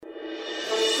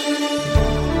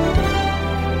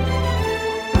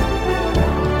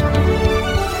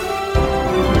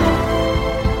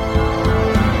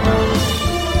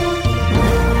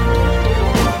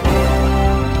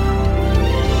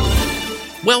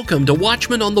Welcome to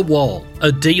Watchmen on the Wall,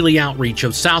 a daily outreach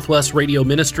of Southwest Radio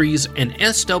Ministries and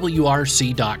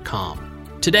SWRC.com.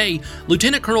 Today,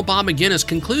 Lieutenant Colonel Bob Maginnis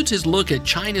concludes his look at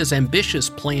China's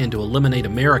ambitious plan to eliminate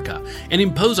America and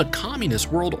impose a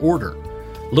communist world order.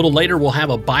 A little later, we'll have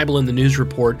a Bible in the News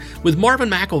report with Marvin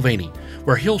McIlvaney,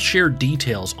 where he'll share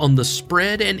details on the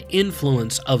spread and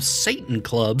influence of Satan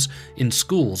clubs in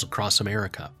schools across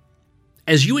America.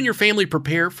 As you and your family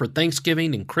prepare for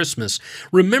Thanksgiving and Christmas,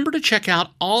 remember to check out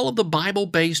all of the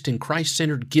Bible-based and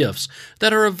Christ-centered gifts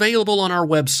that are available on our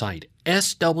website,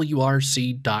 swrc.com.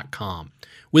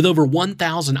 With over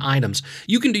 1,000 items,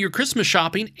 you can do your Christmas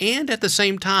shopping and at the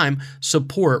same time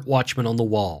support Watchmen on the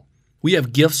Wall. We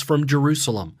have gifts from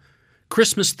Jerusalem,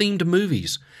 Christmas-themed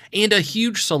movies, and a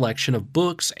huge selection of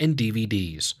books and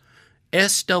DVDs.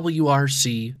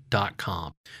 swrc.com.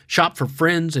 Shop for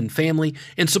friends and family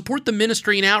and support the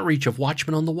ministry and outreach of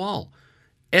Watchmen on the Wall.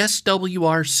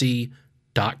 swrc.com.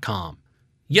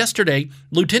 Yesterday,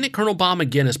 Lieutenant Colonel Bob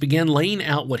Maginnis began laying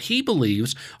out what he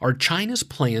believes are China's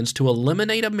plans to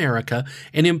eliminate America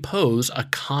and impose a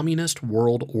communist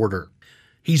world order.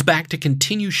 He's back to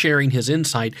continue sharing his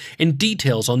insight and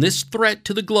details on this threat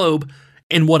to the globe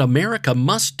and what America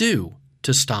must do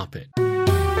to stop it.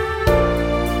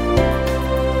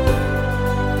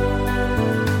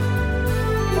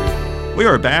 We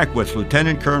are back with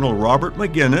Lieutenant Colonel Robert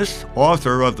Maginnis,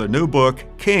 author of the new book,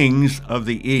 Kings of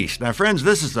the East. Now, friends,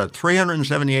 this is a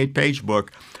 378-page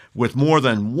book with more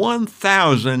than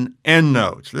 1,000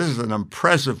 endnotes. This is an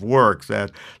impressive work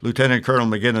that Lieutenant Colonel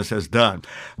Maginnis has done.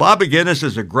 Bob Maginnis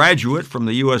is a graduate from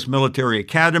the U.S. Military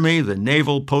Academy, the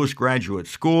Naval Postgraduate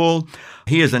School.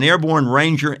 He is an airborne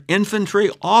Ranger infantry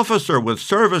officer with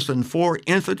service in 4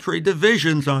 infantry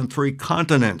divisions on 3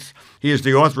 continents. He is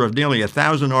the author of nearly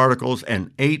 1,000 articles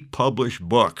and 8 published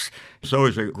books. So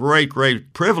it's a great,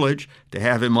 great privilege to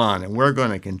have him on. And we're going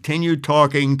to continue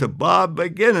talking to Bob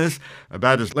Maginnis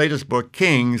about his latest book,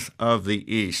 Kings of the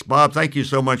East. Bob, thank you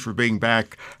so much for being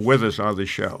back with us on the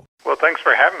show. Well, thanks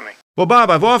for having me. Well, Bob,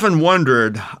 I've often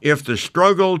wondered if the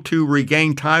struggle to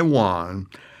regain Taiwan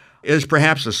is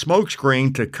perhaps a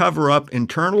smokescreen to cover up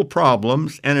internal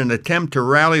problems and an attempt to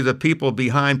rally the people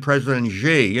behind President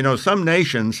Xi. You know, some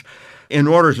nations, in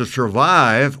order to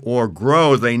survive or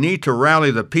grow, they need to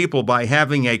rally the people by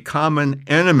having a common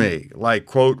enemy, like,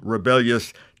 quote,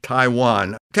 rebellious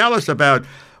Taiwan. Tell us about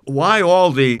why all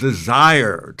the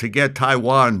desire to get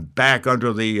Taiwan back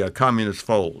under the communist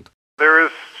fold. There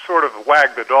is sort of a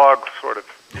wag the dog sort of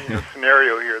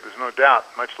scenario here, there's no doubt,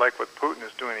 much like what Putin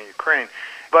is doing in Ukraine.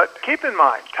 But keep in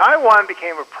mind, Taiwan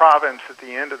became a province at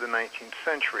the end of the 19th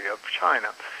century of China,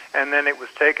 and then it was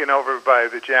taken over by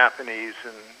the Japanese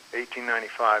in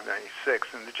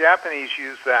 1895-96, and the Japanese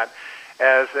used that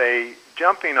as a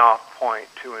jumping-off point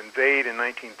to invade in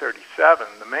 1937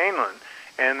 the mainland,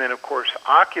 and then, of course,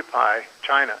 occupy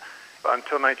China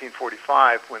until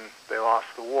 1945 when they lost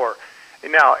the war.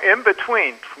 And now, in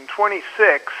between, from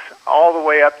 26 all the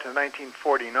way up to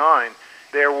 1949,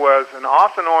 there was an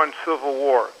off-and-on civil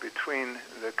war between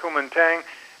the Kuomintang,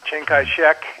 Chiang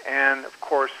Kai-shek, and, of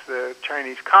course, the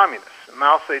Chinese communists.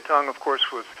 Mao Zedong, of course,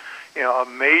 was a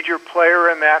major player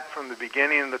in that from the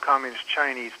beginning of the Communist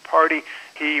Chinese Party.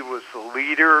 He was the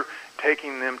leader,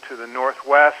 taking them to the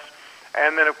northwest.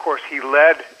 And then, of course, he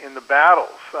led in the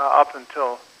battles up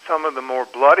until some of the more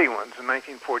bloody ones in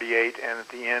 1948 and at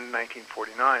the end,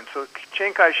 1949. So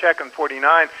Chiang Kai-shek in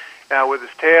 49, with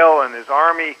his tail and his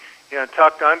army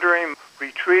tucked under him,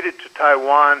 retreated to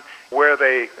Taiwan, where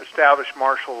they established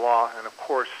martial law. And, of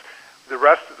course, the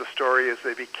rest of the story is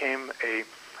they became a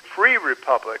free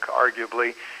republic,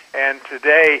 arguably, and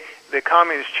today the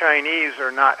Communist Chinese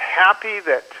are not happy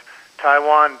that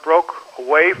Taiwan broke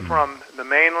away from the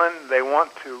mainland. They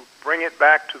want to bring it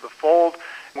back to the fold.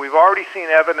 We've already seen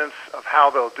evidence of how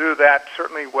they'll do that.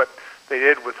 Certainly what they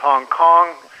did with Hong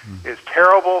Kong is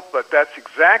terrible, but that's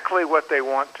exactly what they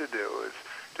want to do, is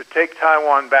to take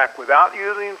Taiwan back without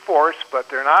using force, but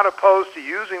they're not opposed to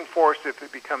using force if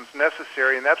it becomes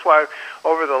necessary. And that's why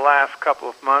over the last couple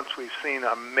of months we've seen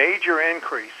a major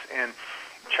increase in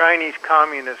Chinese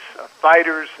communist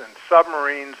fighters and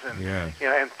submarines and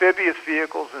amphibious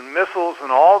vehicles and missiles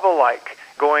and all the like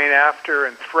going after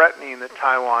and threatening the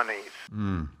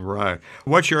Taiwanese. Right.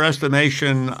 What's your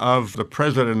estimation of the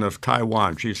president of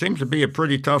Taiwan? She seems to be a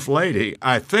pretty tough lady.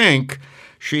 I think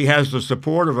she has the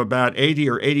support of about 80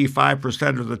 or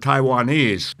 85% of the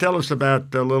Taiwanese. Tell us a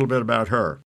little bit about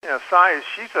her. Tsai,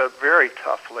 she's a very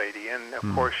tough lady, and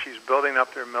of course she's building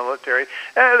up their military.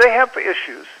 They have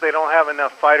issues. They don't have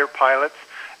enough fighter pilots.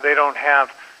 They don't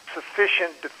have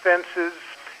sufficient defenses.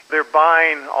 They're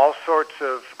buying all sorts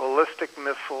of ballistic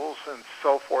missiles and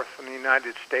so forth from the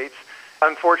United States.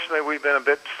 Unfortunately, we've been a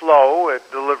bit slow at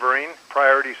delivering.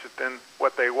 Priorities have been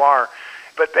what they were.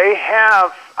 But they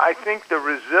have, I think, the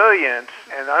resilience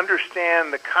and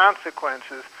understand the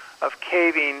consequences of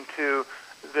caving to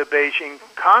the Beijing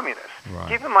communists. Right.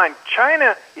 Keep in mind,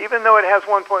 China, even though it has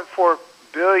 1.4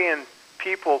 billion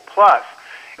people plus,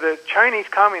 the Chinese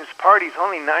Communist Party is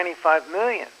only 95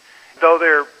 million, though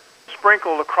they're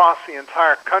sprinkled across the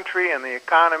entire country and the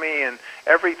economy and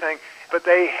everything. But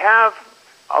they have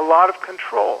a lot of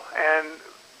control, and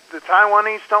the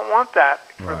Taiwanese don't want that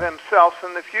for themselves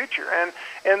in the future.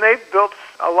 And they've built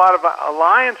a lot of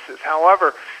alliances.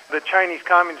 However, the Chinese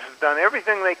communists have done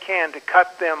everything they can to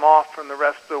cut them off from the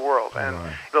rest of the world. And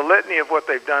the litany of what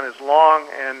they've done is long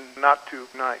and not too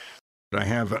nice. I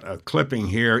have a clipping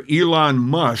here. Elon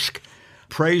Musk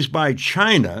praised by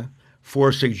China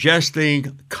for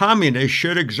suggesting communists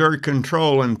should exert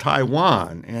control in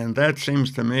Taiwan. And that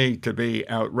seems to me to be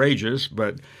outrageous,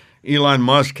 but Elon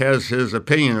Musk has his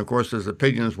opinion. Of course, his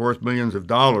opinion is worth millions of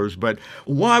dollars. But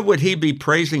why would he be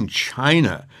praising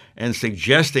China and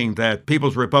suggesting that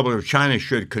People's Republic of China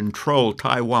should control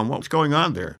Taiwan? What's going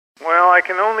on there? Well, I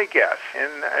can only guess,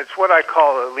 and it's what I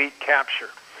call elite capture.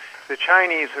 The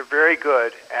Chinese are very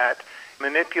good at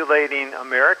manipulating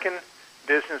American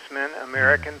businessmen,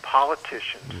 American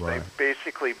politicians. They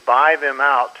basically buy them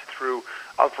out through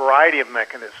a variety of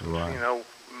mechanisms. You know,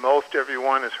 most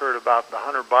everyone has heard about the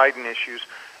Hunter Biden issues.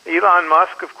 Elon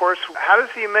Musk, of course, how does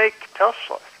he make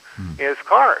Teslas? His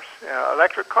cars,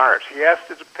 electric cars. He has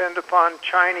to depend upon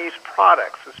Chinese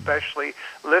products, especially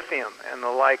lithium and the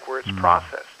like, where it's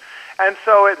processed. And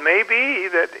so it may be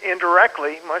that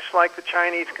indirectly, much like the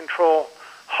Chinese control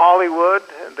Hollywood,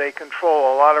 they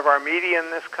control a lot of our media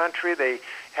in this country. They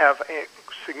have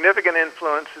significant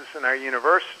influences in our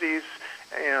universities,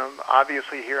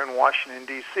 obviously here in Washington,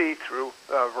 D.C., through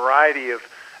a variety of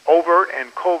overt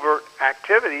and covert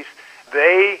activities.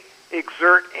 They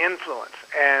exert influence,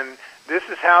 and this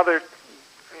is how they're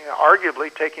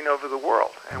arguably taking over the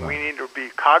world, and we need to be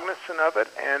cognizant of it.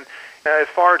 And as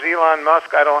far as Elon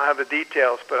Musk, I don't have the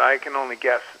details, but I can only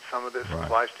guess that some of this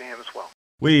applies to him as well.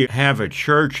 We have a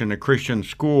church and a Christian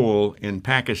school in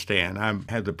Pakistan. I've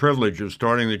had the privilege of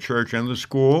starting the church and the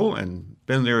school and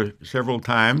been there several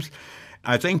times.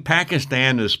 I think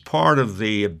Pakistan is part of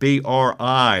the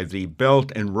BRI, the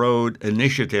Belt and Road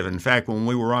Initiative. In fact, when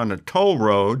we were on a toll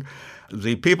road,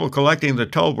 the people collecting the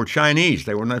toll were Chinese.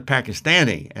 They were not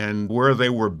Pakistani. And where they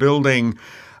were building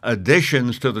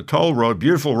additions to the toll road,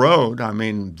 beautiful road, I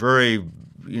mean, very,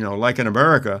 like in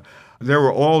America, there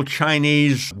were all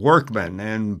Chinese workmen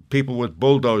and people with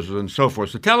bulldozers and so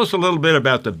forth. So tell us a little bit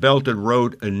about the Belt and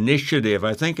Road Initiative.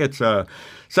 I think it's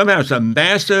somehow it's a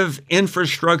massive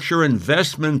infrastructure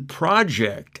investment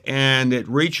project, and it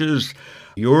reaches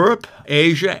Europe,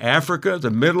 Asia, Africa,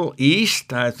 the Middle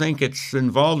East. I think it's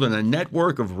involved in a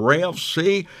network of rail,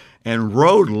 sea, and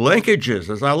road linkages.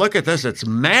 As I look at this, it's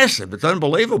massive. It's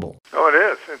unbelievable. Oh, it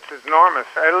is. It's enormous.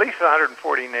 At least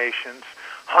 140 nations.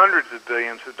 Hundreds of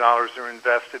billions of dollars are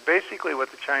invested. Basically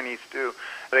what the Chinese do,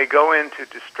 they go into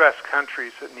distressed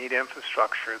countries that need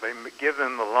infrastructure. They give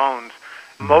them the loans.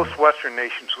 Most Western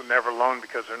nations would never loan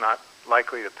because they're not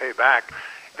likely to pay back.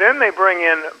 Then they bring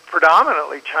in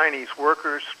predominantly Chinese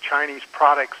workers, Chinese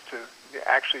products to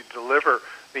actually deliver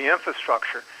the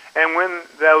infrastructure. And when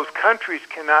those countries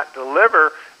cannot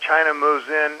deliver, China moves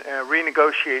in,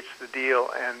 renegotiates the deal,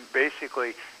 and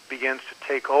basically begins to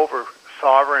take over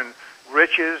sovereign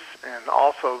riches and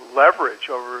also leverage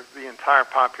over the entire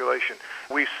population.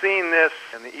 We've seen this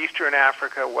in the Eastern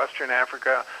Africa, Western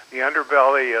Africa, the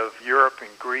underbelly of Europe and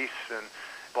Greece and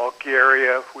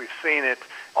Bulgaria. We've seen it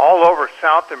all over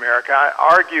South America. I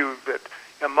argue that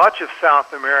much of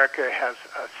South America has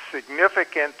a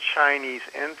significant Chinese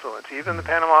influence. Even the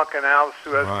Panama Canal, the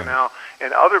Suez Canal,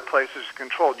 and other places are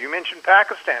controlled. You mentioned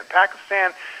Pakistan.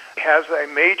 Pakistan has a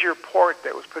major port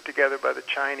that was put together by the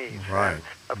Chinese. And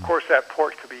of course, that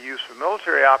port could be used for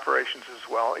military operations as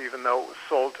well, even though it was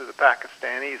sold to the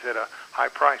Pakistanis at a high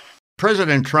price.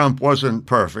 President Trump wasn't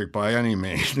perfect by any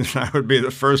means. I would be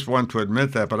the first one to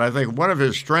admit that. But I think one of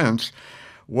his strengths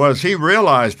was he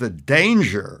realized the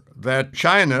danger that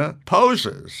China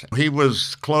poses. He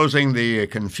was closing the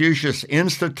Confucius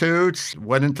Institutes,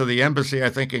 went into the embassy, I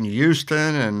think, in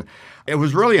Houston, and it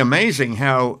was really amazing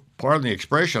how, pardon the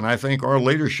expression, I think our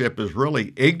leadership is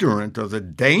really ignorant of the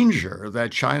danger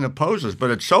that China poses.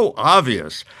 But it's so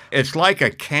obvious. It's like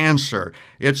a cancer.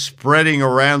 It's spreading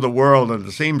around the world, and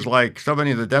it seems like so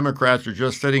many of the Democrats are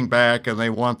just sitting back and they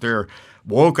want their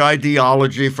woke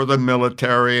ideology for the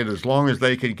military, and as long as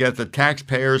they can get the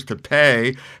taxpayers to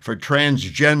pay for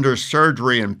transgender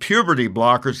surgery and puberty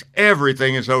blockers,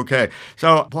 everything is okay.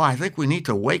 So, boy, I think we need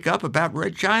to wake up about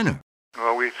Red China.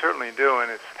 Well, we certainly do,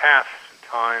 and it's past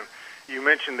time. You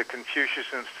mentioned the Confucius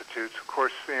Institutes. Of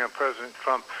course, President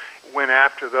Trump went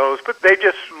after those, but they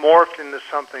just morphed into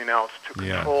something else to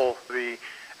control the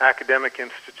academic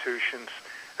institutions.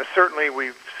 Certainly,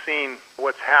 we've seen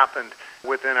what's happened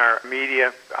within our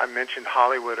media. I mentioned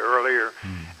Hollywood earlier.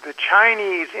 The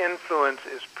Chinese influence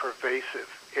is pervasive.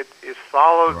 It is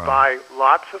followed by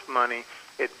lots of money.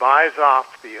 It buys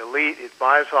off the elite. It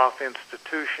buys off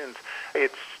institutions.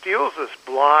 It steals us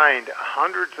blind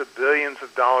hundreds of billions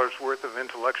of dollars worth of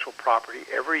intellectual property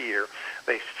every year.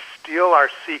 They steal our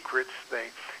secrets. They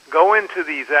go into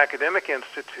these academic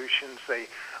institutions. They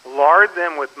lard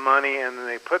them with money, and then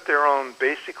they put their own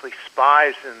basically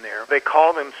spies in there. They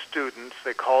call them students.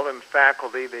 They call them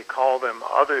faculty. They call them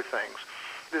other things.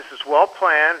 This is well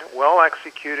planned, well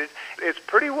executed. It's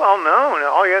pretty well known.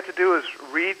 All you have to do is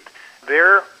read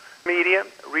their media,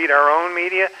 read our own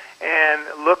media,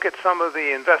 and look at some of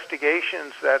the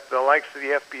investigations that the likes of the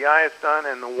FBI has done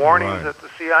and the warnings that the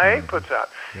CIA puts out.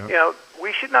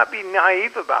 We should not be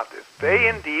naive about this. They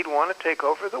indeed want to take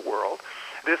over the world.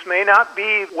 This may not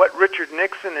be what Richard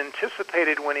Nixon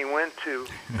anticipated when he went to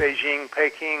Beijing,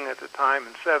 Peking at the time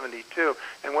in '72,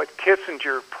 and what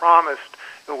Kissinger promised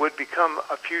would become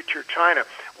a future China.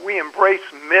 We embrace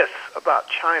myths about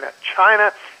China.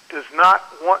 China does not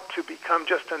want to become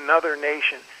just another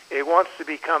nation. It wants to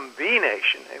become the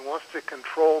nation. It wants to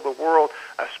control the world,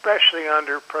 especially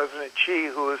under President Xi,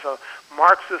 who is a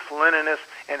Marxist-Leninist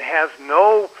and has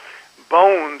no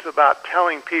bones about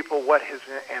telling people what his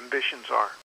ambitions are.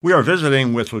 We are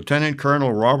visiting with Lieutenant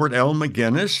Colonel Robert L.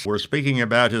 Maginnis. We're speaking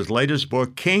about his latest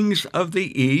book, Kings of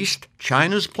the East,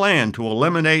 China's Plan to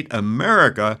Eliminate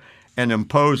America and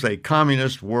Impose a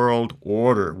Communist World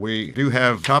Order. We do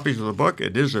have copies of the book.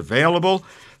 It is available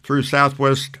through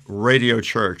Southwest Radio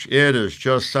Church. It is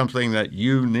just something that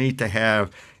you need to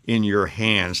have in your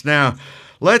hands. Now,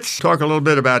 let's talk a little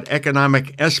bit about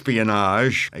economic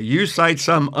espionage. You cite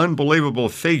some unbelievable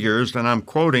figures, and I'm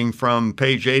quoting from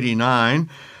page 89.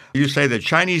 You say that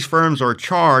Chinese firms are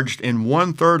charged in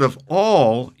 1/3 of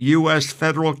all U.S.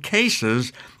 federal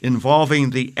cases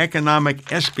involving the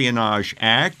Economic Espionage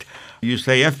Act. You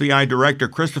say FBI Director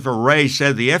Christopher Wray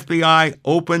said the FBI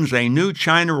opens a new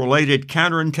China-related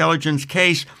counterintelligence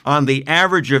case on the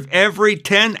average of every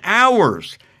 10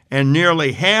 hours. And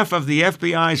nearly half of the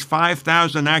FBI's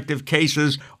 5,000 active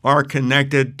cases are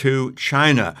connected to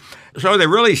China. So they're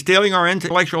really stealing our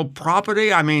intellectual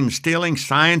property? I mean, stealing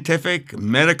scientific,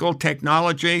 medical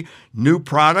technology, new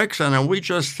products, and are we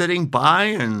just sitting by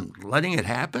and letting it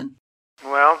happen?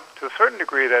 Well, to a certain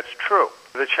degree, that's true.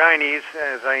 The Chinese,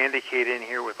 as I indicate in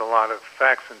here with a lot of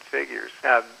facts and figures,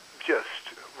 have just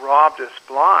robbed us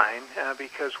blind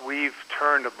because we've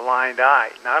turned a blind eye,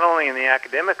 not only in the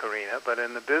academic arena, but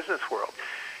in the business world.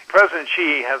 President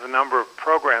Xi has a number of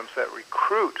programs that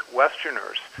recruit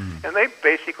Westerners, and they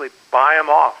basically buy them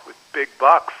off with big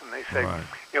bucks, and they say,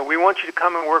 we want you to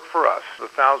come and work for us.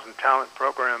 The 1,000 Talent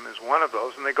Program is one of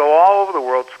those, and they go all over the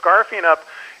world, scarfing up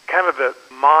kind of the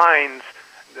minds,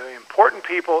 the important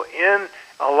people in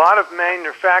a lot of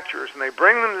manufacturers, and they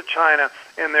bring them to China,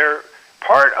 and they're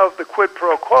part of the quid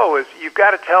pro quo is you've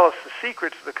got to tell us the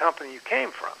secrets of the company you came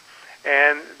from.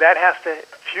 And that has to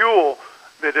fuel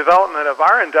the development of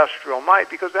our industrial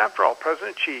might because, after all,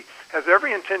 President Xi has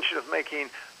every intention of making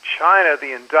China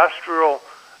the industrial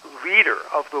leader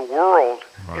of the world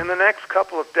in the next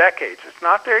couple of decades. It's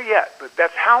not there yet, but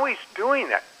that's how he's doing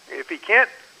that. If he can't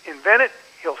invent it,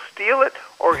 he'll steal it,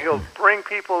 or he'll bring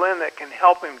people in that can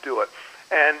help him do it.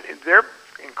 And they're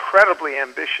incredibly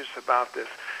ambitious about this.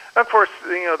 Of course,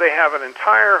 they have an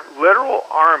entire literal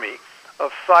army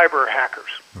of cyber hackers.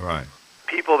 Right.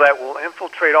 People that will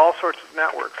infiltrate all sorts of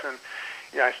networks. And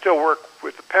I still work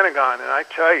with the Pentagon, and I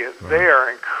tell you, they are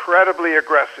incredibly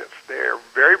aggressive. They're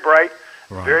very bright,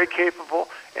 very capable,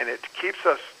 and it keeps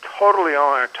us totally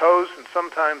on our toes, and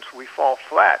sometimes we fall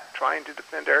flat trying to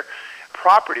defend our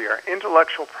property, our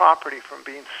intellectual property, from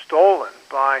being stolen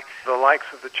by the likes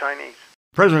of the Chinese.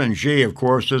 President Xi, of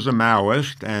course, is a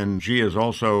Maoist, and Xi is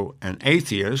also an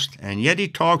atheist, and yet he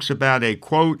talks about a,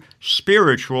 quote,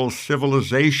 spiritual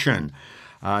civilization.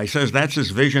 He says that's his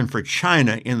vision for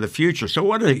China in the future. So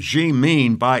what does Xi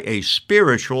mean by a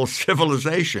spiritual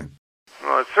civilization?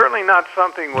 Well, it's certainly not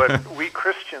something what we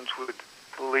Christians would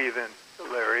believe in,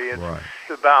 Larry.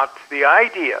 It's about the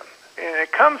idea, and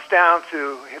it comes down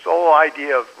to his whole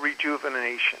idea of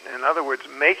rejuvenation. In other words,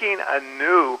 making a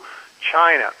new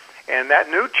China. And that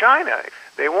new China,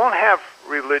 they won't have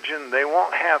religion, they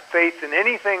won't have faith in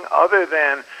anything other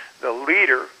than the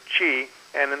leader, Xi,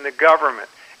 and in the government.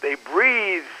 They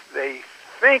breathe, they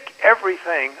think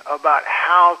everything about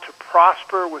how to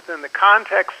prosper within the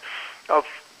context of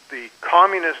the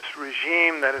communist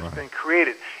regime that has been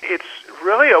created. It's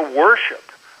really a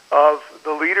worship of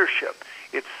the leadership.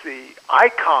 It's the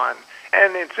icon.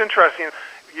 And it's interesting,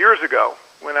 years ago,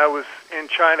 when I was in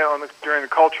China during the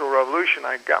Cultural Revolution,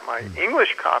 I got my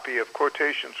English copy of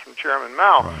quotations from Chairman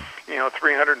Mao,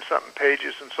 300 and something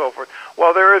pages and so forth.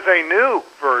 Well, there is a new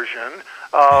version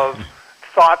of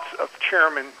thoughts of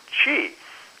Chairman Xi,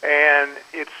 and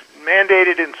it's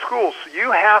mandated in schools. So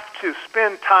you have to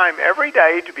spend time every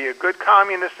day to be a good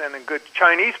communist and a good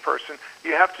Chinese person.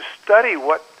 You have to study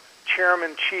what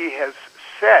Chairman Xi has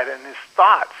said and his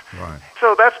thoughts. Right.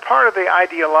 So that's part of the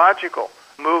ideological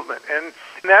movement. And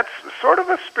that's sort of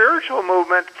a spiritual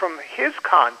movement from his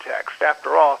context.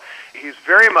 After all, he's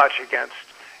very much against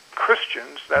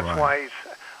Christians. That's why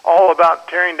he's all about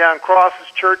tearing down crosses,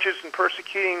 churches, and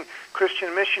persecuting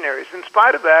Christian missionaries. In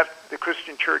spite of that, the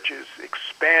Christian church is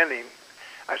expanding.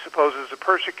 I suppose as the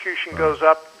persecution goes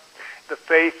up, the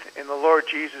faith in the Lord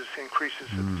Jesus increases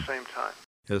at the same time.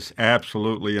 It's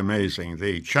absolutely amazing.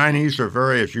 The Chinese are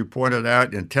very, as you pointed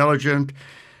out, intelligent,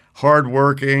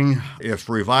 hardworking. If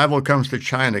revival comes to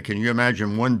China, can you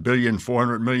imagine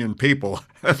 1,400,000,000 people?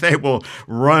 They will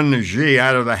run Xi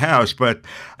out of the house. But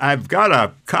I've got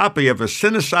a copy of a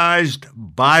Sinicized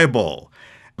Bible.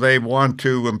 They want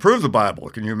to improve the Bible.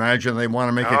 Can you imagine? They want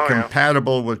to make it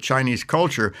compatible with Chinese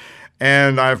culture.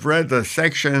 And I've read the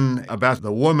section about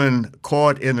the woman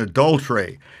caught in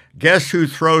adultery. Guess who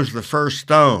throws the first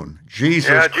stone?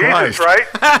 Jesus Christ. Jesus,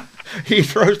 right? He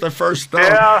throws the first stone.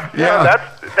 Yeah.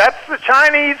 That's the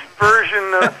Chinese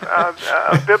version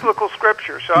of biblical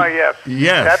scripture. So yes,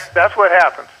 that's what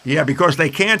happens. Yeah, because they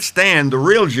can't stand the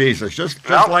real Jesus. Just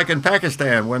like in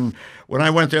Pakistan, when I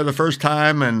went there the first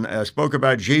time and spoke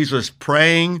about Jesus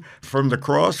praying from the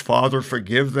cross, Father,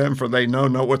 forgive them, for they know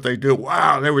not what they do.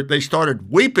 Wow, they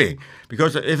started weeping,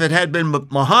 because if it had been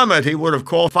Muhammad, he would have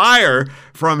called fire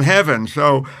from heaven.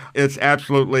 So it's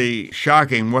absolutely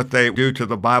shocking what they do to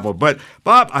the Bible. But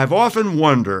Bob, I've often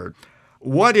wondered,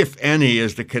 what, if any,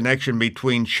 is the connection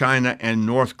between China and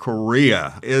North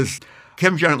Korea? Is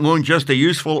Kim Jong-un just a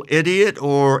useful idiot?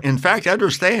 Or, in fact, I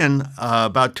understand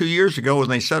about 2 years ago when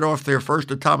they set off their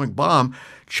first atomic bomb,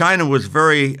 China was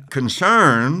very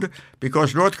concerned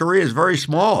because North Korea is very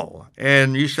small,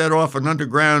 and you set off an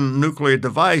underground nuclear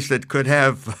device that could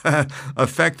have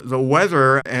affect the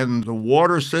weather and the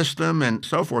water system and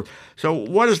so forth. So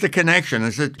what is the connection?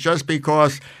 Is it just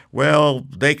because, well,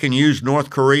 they can use North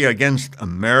Korea against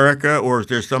America, or is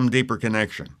there some deeper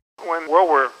connection? When World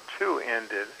War II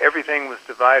ended, everything was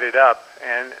divided up,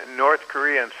 and North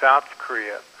Korea and South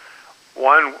Korea,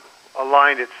 one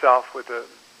aligned itself with the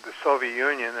Soviet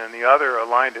Union, and the other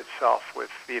aligned itself with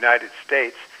the United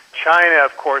States. China,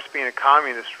 of course, being a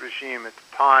communist regime at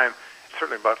the time,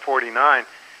 certainly about 49,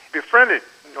 befriended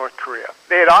North Korea.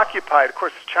 They had occupied, of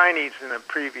course, the Chinese in a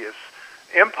previous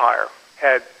empire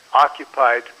had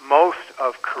occupied most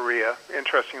of Korea.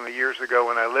 Interestingly, years ago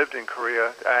when I lived in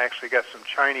Korea, I actually got some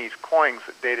Chinese coins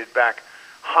that dated back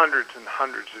hundreds and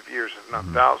hundreds of years, if not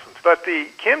thousands. But the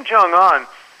Kim Jong-un,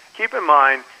 keep in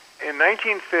mind, in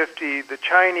 1950, the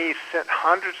Chinese sent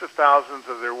hundreds of thousands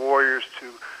of their warriors to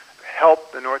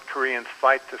help the North Koreans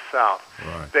fight the South.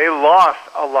 Right. They lost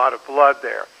a lot of blood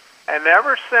there. And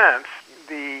ever since,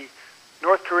 the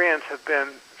North Koreans have been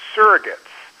surrogates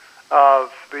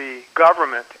of the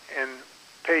government in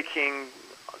Peking,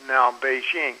 now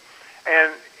Beijing.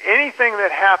 And anything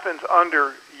that happens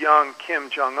under young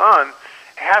Kim Jong-un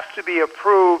has to be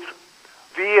approved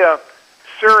via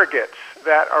surrogates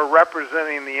that are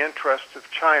representing the interests of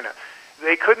China.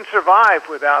 They couldn't survive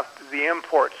without the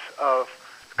imports of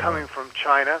coming from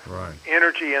China,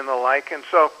 energy and the like. And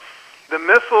so the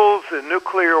missiles, the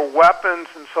nuclear weapons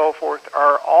and so forth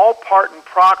are all part and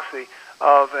proxy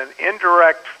of an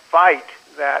indirect fight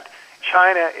that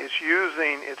China is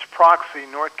using its proxy,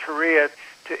 North Korea,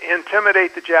 to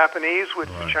intimidate the Japanese, which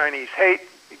the Chinese hate,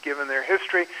 given their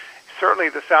history. Certainly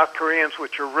the South Koreans,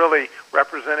 which are really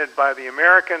represented by the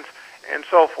Americans, and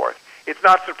so forth. It's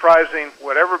not surprising.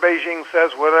 Whatever Beijing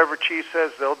says, whatever Xi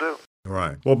says, they'll do.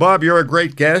 Right. Well, Bob, you're a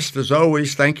great guest, as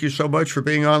always. Thank you so much for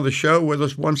being on the show with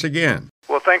us once again.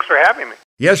 Well, thanks for having me.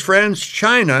 Yes, friends,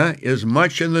 China is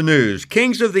much in the news.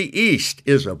 Kings of the East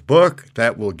is a book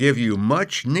that will give you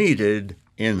much needed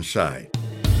insight.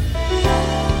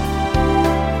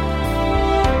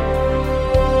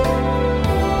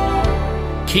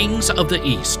 Kings of the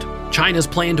East, China's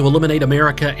Plan to Eliminate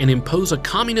America and Impose a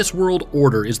Communist World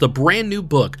Order is the brand new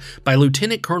book by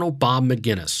Lieutenant Colonel Bob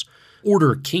Maginnis.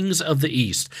 Order Kings of the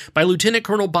East by Lieutenant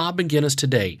Colonel Bob Maginnis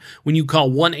today when you call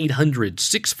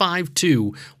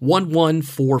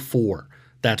 1-800-652-1144.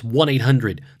 That's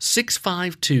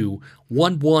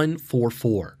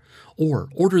 1-800-652-1144. Or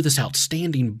order this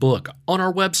outstanding book on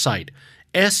our website,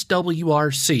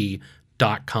 swrc.com.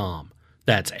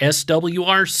 That's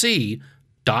swrc.com.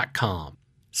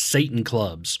 Satan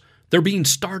clubs. They're being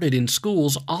started in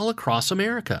schools all across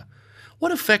America.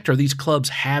 What effect are these clubs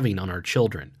having on our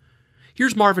children?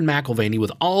 Here's Marvin McIlvaney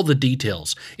with all the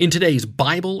details in today's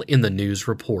Bible in the News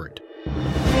report.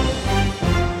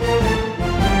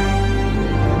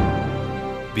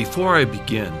 Before I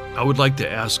begin, I would like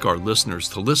to ask our listeners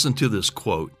to listen to this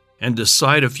quote and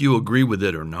decide if you agree with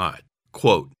it or not.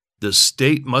 Quote, "The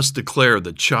state must declare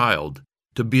the child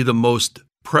to be the most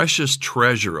precious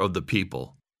treasure of the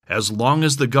people. As long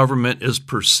as the government is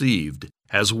perceived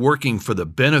as working for the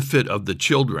benefit of the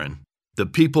children, the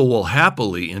people will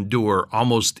happily endure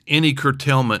almost any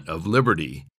curtailment of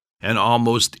liberty and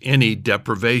almost any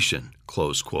deprivation."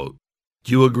 Close quote.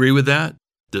 Do you agree with that?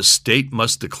 The state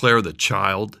must declare the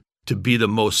child to be the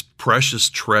most precious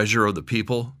treasure of the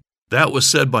people? That was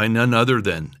said by none other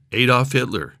than Adolf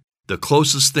Hitler, the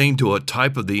closest thing to a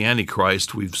type of the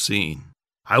Antichrist we've seen.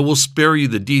 I will spare you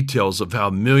the details of how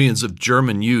millions of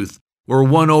German youth were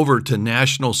won over to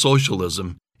National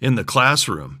Socialism in the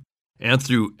classroom and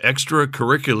through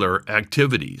extracurricular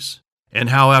activities, and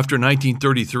how after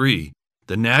 1933,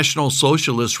 the National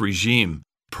Socialist regime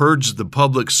purged the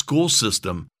public school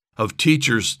system of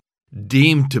teachers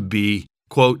deemed to be,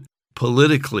 quote,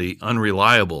 politically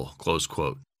unreliable, close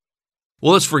quote.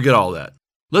 Well, let's forget all that.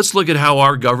 Let's look at how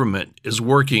our government is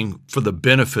working for the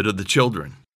benefit of the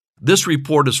children. This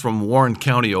report is from Warren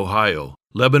County, Ohio.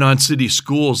 Lebanon City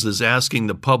Schools is asking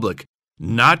the public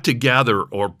not to gather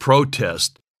or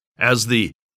protest as the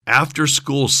After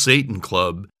School Satan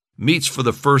Club meets for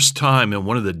the first time in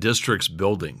one of the district's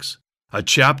buildings. A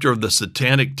chapter of the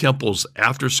Satanic Temple's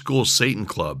After School Satan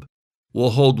Club will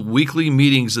hold weekly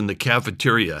meetings in the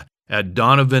cafeteria at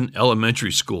Donovan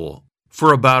Elementary School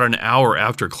for about an hour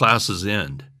after classes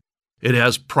end. It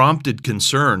has prompted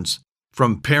concerns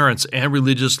from parents and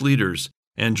religious leaders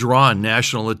and drawn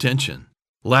national attention.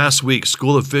 Last week,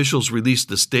 school officials released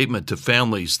a statement to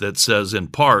families that says, in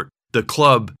part, the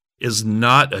club is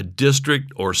not a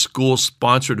district or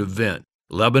school-sponsored event.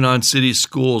 Lebanon City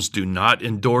Schools do not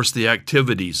endorse the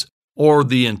activities or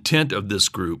the intent of this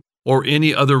group or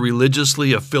any other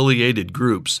religiously affiliated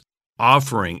groups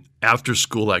offering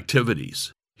after-school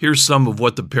activities. Here's some of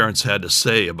what the parents had to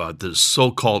say about this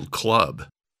so-called club.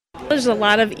 There's a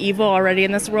lot of evil already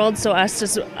in this world, so us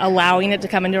just allowing it to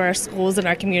come into our schools and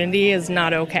our community is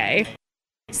not okay.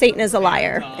 Satan is a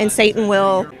liar, and Satan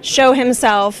will show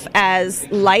himself as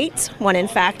light when in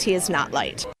fact he is not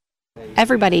light.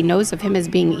 Everybody knows of him as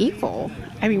being evil.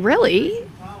 I mean, really?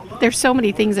 There's so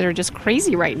many things that are just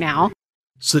crazy right now.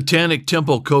 Satanic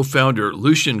Temple co-founder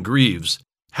Lucian Greaves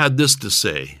had this to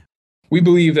say. We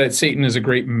believe that Satan is a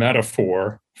great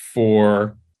metaphor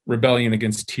for rebellion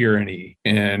against tyranny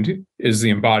and is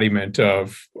the embodiment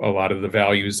of a lot of the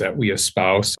values that we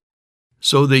espouse.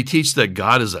 So they teach that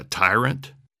God is a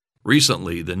tyrant?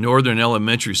 Recently, the Northern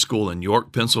Elementary School in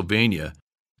York, Pennsylvania,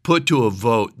 put to a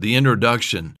vote the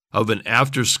introduction of an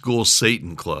after-school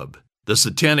Satan club. The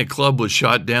Satanic Club was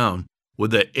shot down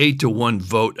with an 8-1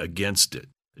 vote against it.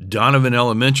 Donovan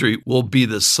Elementary will be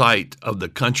the site of the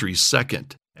country's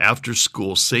second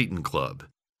after-school Satan Club.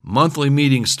 Monthly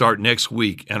meetings start next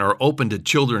week and are open to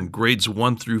children grades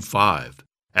 1 through 5.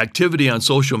 Activity on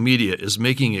social media is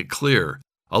making it clear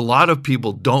a lot of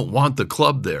people don't want the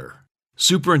club there.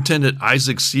 Superintendent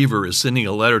Isaac Seaver is sending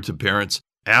a letter to parents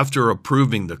after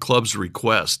approving the club's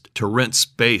request to rent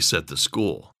space at the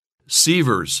school.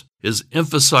 Seavers is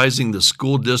emphasizing the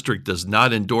school district does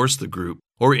not endorse the group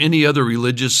or any other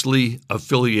religiously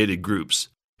affiliated groups,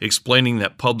 explaining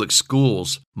that public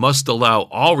schools must allow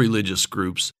all religious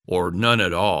groups or none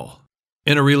at all.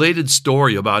 In a related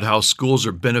story about how schools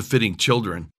are benefiting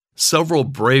children, several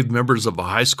brave members of a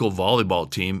high school volleyball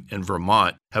team in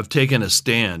Vermont have taken a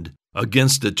stand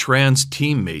against a trans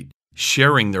teammate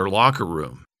sharing their locker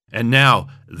room, and now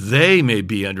they may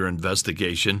be under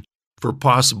investigation for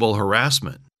possible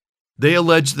harassment. They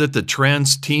allege that the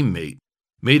trans teammate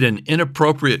made an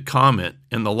inappropriate comment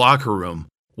in the locker room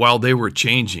while they were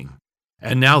changing,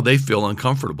 and now they feel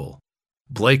uncomfortable.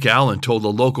 Blake Allen told a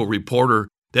local reporter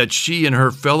that she and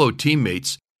her fellow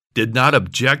teammates did not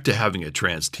object to having a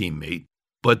trans teammate,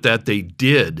 but that they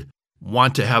did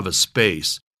want to have a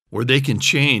space where they can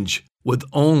change with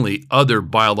only other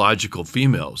biological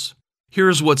females.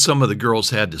 Here's what some of the girls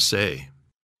had to say.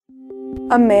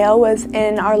 A male was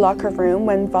in our locker room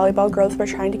when volleyball girls were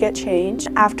trying to get changed.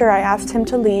 After I asked him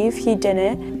to leave, he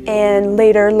didn't, and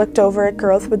later looked over at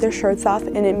girls with their shirts off,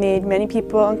 and it made many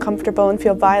people uncomfortable and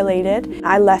feel violated.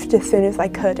 I left as soon as I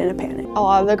could in a panic. A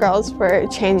lot of the girls were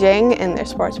changing in their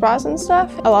sports bras and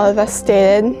stuff. A lot of us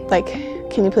stated, like,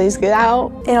 can you please get out?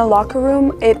 In a locker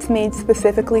room, it's made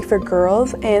specifically for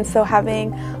girls, and so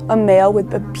having a male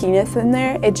with a penis in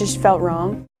there, it just felt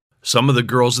wrong. Some of the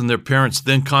girls and their parents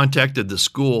then contacted the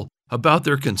school about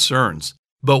their concerns,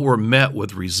 but were met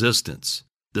with resistance.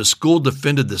 The school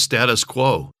defended the status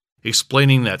quo,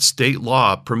 explaining that state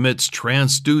law permits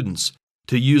trans students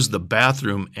to use the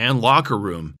bathroom and locker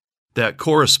room that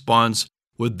corresponds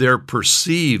with their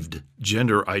perceived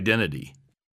gender identity.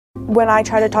 When I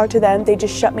tried to talk to them, they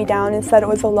just shut me down and said it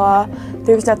was a law,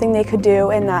 there's nothing they could do,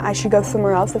 and that I should go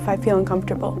somewhere else if I feel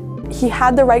uncomfortable. He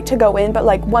had the right to go in, but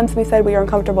once we said we were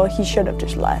uncomfortable, he should have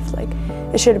just left.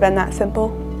 It should have been that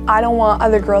simple. I don't want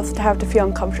other girls to have to feel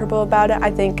uncomfortable about it.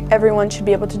 I think everyone should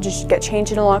be able to just get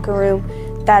changed in a locker room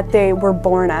that they were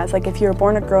born as. If you were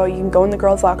born a girl, you can go in the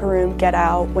girls' locker room, get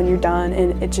out when you're done,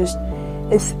 and it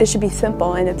should be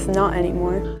simple, and it's not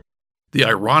anymore. The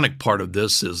ironic part of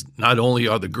this is not only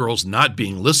are the girls not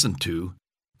being listened to,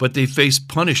 but they face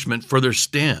punishment for their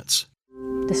stance.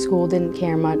 The school didn't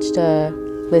care much to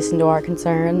listen to our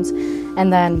concerns,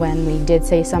 and then when we did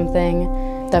say something,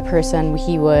 the person,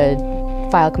 he would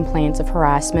file complaints of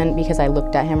harassment because I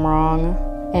looked at him wrong,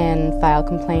 and file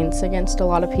complaints against a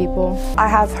lot of people. I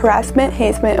have harassment,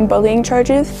 hazement, and bullying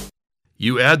charges.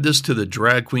 You add this to the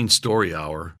Drag Queen Story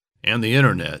Hour and the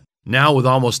internet. Now, with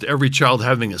almost every child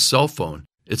having a cell phone,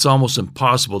 it's almost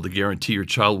impossible to guarantee your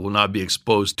child will not be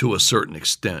exposed to a certain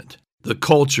extent. The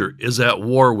culture is at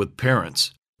war with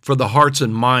parents for the hearts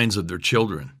and minds of their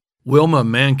children. Wilma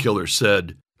Mankiller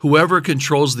said, "Whoever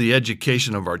controls the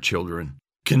education of our children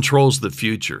controls the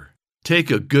future. Take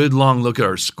a good long look at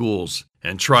our schools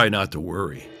and try not to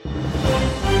worry."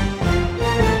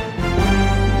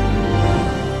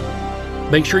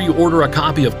 Make sure you order a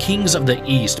copy of Kings of the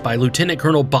East by Lieutenant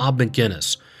Colonel Bob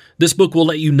Maginnis. This book will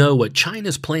let you know what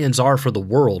China's plans are for the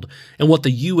world and what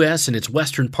the U.S. and its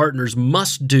Western partners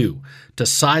must do to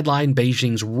sideline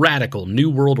Beijing's radical New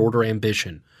World Order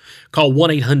ambition. Call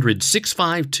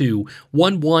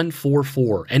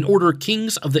 1-800-652-1144 and order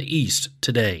Kings of the East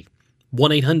today.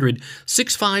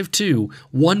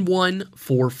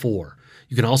 1-800-652-1144.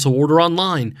 You can also order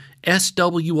online,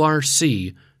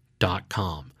 swrc.com.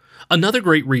 Another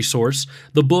great resource,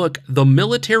 the book The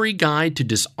Military Guide to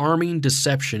Disarming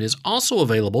Deception, is also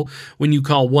available when you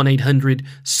call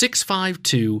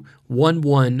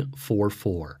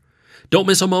 1-800-652-1144. Don't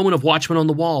miss a moment of Watchmen on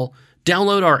the Wall.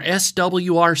 Download our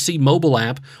SWRC mobile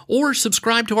app or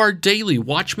subscribe to our daily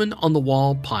Watchmen on the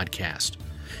Wall podcast.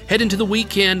 Head into the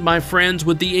weekend, my friends,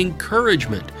 with the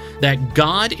encouragement that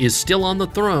God is still on the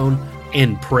throne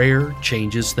and prayer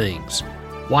changes things.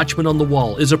 Watchmen on the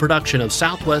Wall is a production of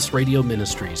Southwest Radio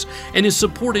Ministries and is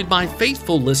supported by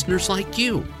faithful listeners like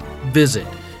you. Visit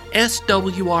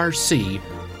swrc.com.